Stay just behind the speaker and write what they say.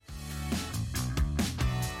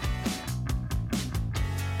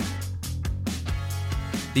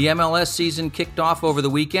The MLS season kicked off over the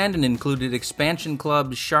weekend and included expansion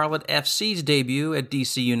club Charlotte FC's debut at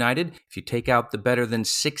DC United. If you take out the better than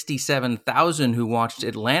 67,000 who watched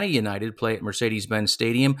Atlanta United play at Mercedes-Benz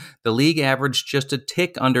Stadium, the league averaged just a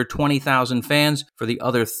tick under 20,000 fans for the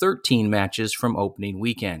other 13 matches from opening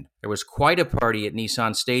weekend. There was quite a party at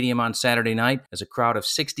Nissan Stadium on Saturday night as a crowd of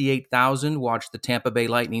 68,000 watched the Tampa Bay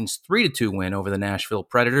Lightning's 3-2 win over the Nashville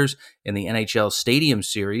Predators in the NHL Stadium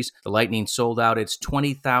Series. The Lightning sold out its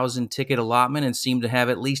 20,000 ticket allotment and seemed to have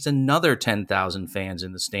at least another 10,000 fans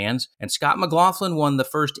in the stands. And Scott McLaughlin won the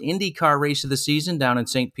first IndyCar race of the season down in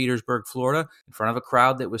St. Petersburg, Florida, in front of a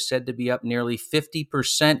crowd that was said to be up nearly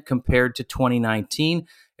 50% compared to 2019.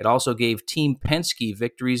 It also gave Team Penske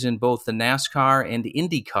victories in both the NASCAR and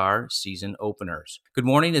IndyCar season openers. Good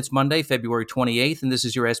morning, it's Monday, February 28th, and this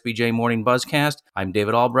is your SBJ Morning Buzzcast. I'm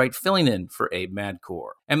David Albright, filling in for Abe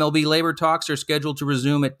Madcore. MLB labor talks are scheduled to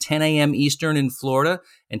resume at 10 a.m. Eastern in Florida,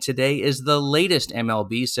 and today is the latest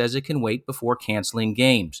MLB says it can wait before canceling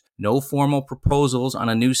games. No formal proposals on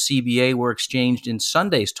a new CBA were exchanged in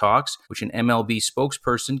Sunday's talks, which an MLB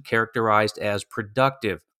spokesperson characterized as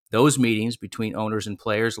productive. Those meetings between owners and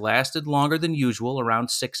players lasted longer than usual,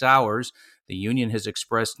 around 6 hours. The union has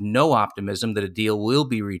expressed no optimism that a deal will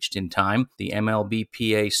be reached in time. The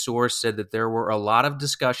MLBPA source said that there were a lot of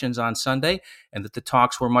discussions on Sunday and that the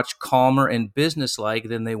talks were much calmer and businesslike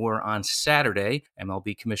than they were on Saturday.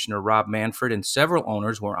 MLB Commissioner Rob Manfred and several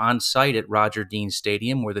owners were on site at Roger Dean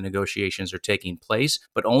Stadium where the negotiations are taking place,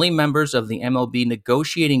 but only members of the MLB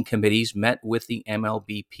negotiating committees met with the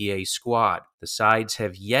MLBPA squad. The sides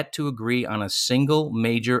have yet to agree on a single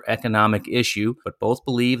major economic issue, but both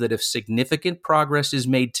believe that if significant progress is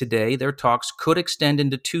made today, their talks could extend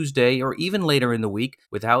into Tuesday or even later in the week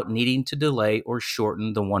without needing to delay or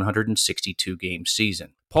shorten the 162-game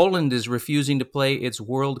season. Poland is refusing to play its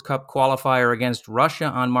World Cup qualifier against Russia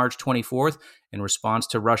on March 24th in response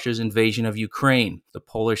to Russia's invasion of Ukraine. The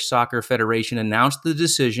Polish Soccer Federation announced the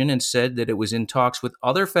decision and said that it was in talks with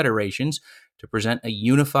other federations to present a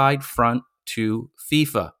unified front to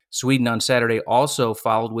FIFA. Sweden on Saturday also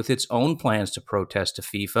followed with its own plans to protest to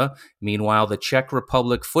FIFA. Meanwhile, the Czech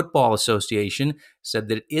Republic Football Association said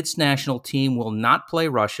that its national team will not play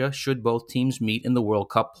Russia should both teams meet in the World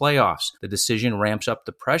Cup playoffs. The decision ramps up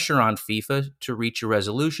the pressure on FIFA to reach a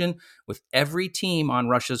resolution, with every team on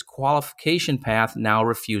Russia's qualification path now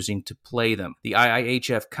refusing to play them. The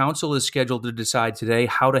IIHF Council is scheduled to decide today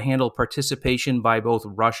how to handle participation by both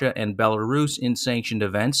Russia and Belarus in sanctioned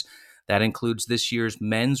events. That includes this year's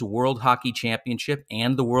Men's World Hockey Championship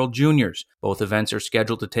and the World Juniors. Both events are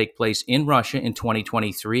scheduled to take place in Russia in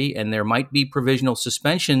 2023, and there might be provisional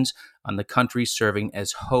suspensions on the countries serving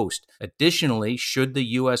as host. Additionally, should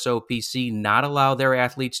the USOPC not allow their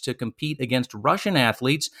athletes to compete against Russian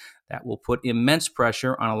athletes, that will put immense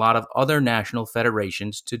pressure on a lot of other national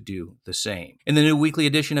federations to do the same. In the new weekly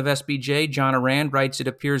edition of SBJ, John Arand writes it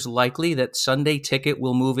appears likely that Sunday Ticket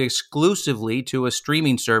will move exclusively to a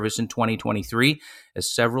streaming service in 2023, as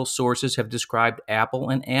several sources have described Apple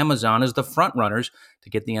and Amazon as the frontrunners to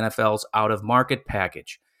get the NFL's out-of-market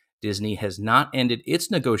package. Disney has not ended its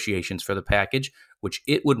negotiations for the package, which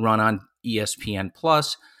it would run on ESPN+,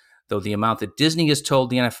 though the amount that Disney has told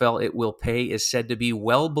the NFL it will pay is said to be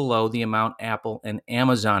well below the amount Apple and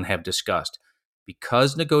Amazon have discussed.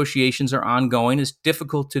 Because negotiations are ongoing, it's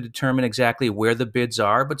difficult to determine exactly where the bids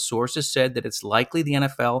are, but sources said that it's likely the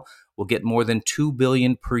NFL will get more than $2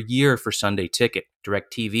 billion per year for Sunday Ticket.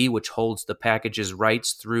 DirecTV, which holds the package's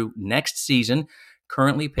rights through next season,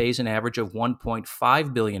 currently pays an average of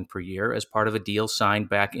 $1.5 billion per year as part of a deal signed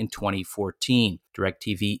back in 2014.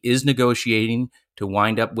 DirecTV is negotiating to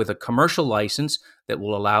wind up with a commercial license that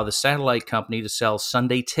will allow the satellite company to sell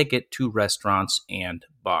Sunday Ticket to restaurants and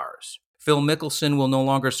bars. Phil Mickelson will no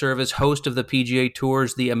longer serve as host of the PGA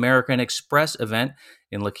Tour's The American Express event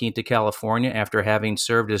in La Quinta, California, after having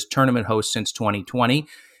served as tournament host since 2020.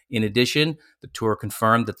 In addition, the tour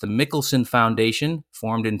confirmed that the Mickelson Foundation,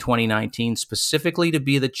 formed in 2019 specifically to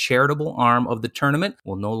be the charitable arm of the tournament,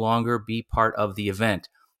 will no longer be part of the event.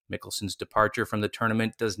 Mickelson's departure from the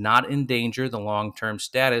tournament does not endanger the long-term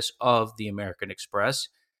status of the American Express.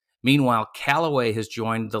 Meanwhile, Callaway has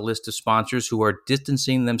joined the list of sponsors who are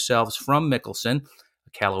distancing themselves from Mickelson. A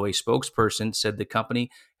Callaway spokesperson said the company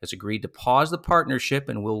has agreed to pause the partnership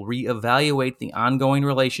and will reevaluate the ongoing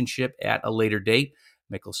relationship at a later date.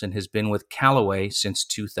 Mickelson has been with Callaway since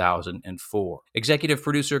 2004. Executive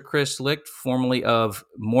producer Chris Licht, formerly of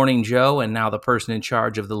Morning Joe and now the person in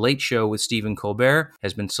charge of The Late Show with Stephen Colbert,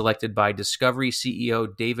 has been selected by Discovery CEO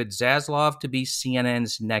David Zaslav to be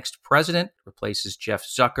CNN's next president, replaces Jeff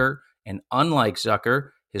Zucker, and unlike Zucker,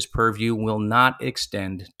 His purview will not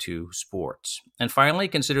extend to sports. And finally,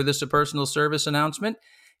 consider this a personal service announcement.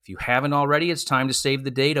 If you haven't already, it's time to save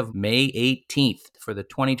the date of May 18th for the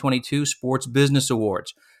 2022 Sports Business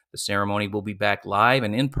Awards. The ceremony will be back live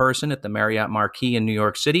and in person at the Marriott Marquis in New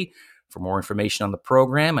York City. For more information on the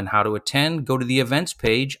program and how to attend, go to the events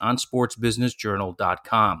page on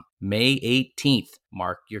sportsbusinessjournal.com. May 18th.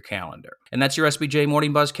 Mark your calendar. And that's your SBJ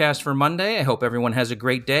Morning Buzzcast for Monday. I hope everyone has a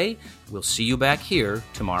great day. We'll see you back here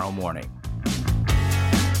tomorrow morning.